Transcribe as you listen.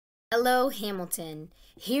Hello, Hamilton.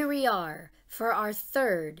 Here we are for our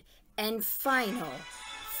third and final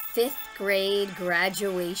fifth grade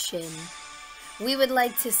graduation. We would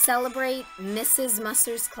like to celebrate Mrs.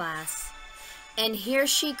 Musser's class. And here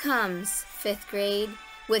she comes, fifth grade,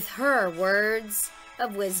 with her words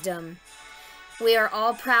of wisdom. We are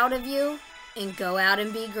all proud of you, and go out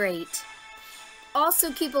and be great. Also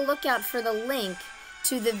keep a lookout for the link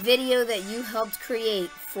to the video that you helped create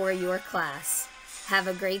for your class. Have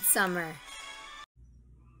a great summer.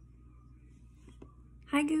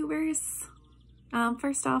 Hi Goobers.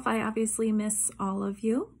 First off, I obviously miss all of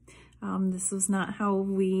you. This was not how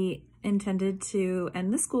we intended to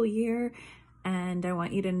end the school year, and I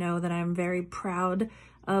want you to know that I'm very proud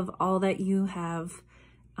of all that you have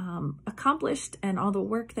accomplished and all the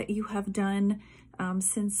work that you have done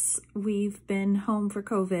since we've been home for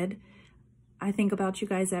COVID. I think about you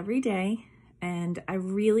guys every day, and I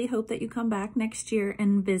really hope that you come back next year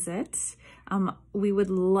and visit. We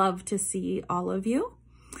would love to see all of you.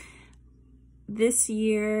 This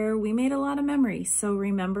year, we made a lot of memories, so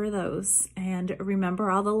remember those, and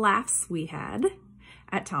remember all the laughs we had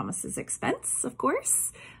at Thomas's expense, of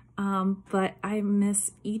course. But I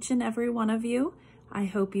miss each and every one of you. I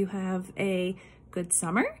hope you have a good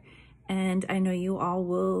summer, and I know you all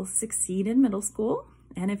will succeed in middle school.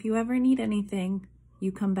 And if you ever need anything,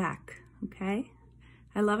 you come back, okay?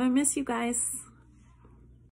 I love and miss you guys.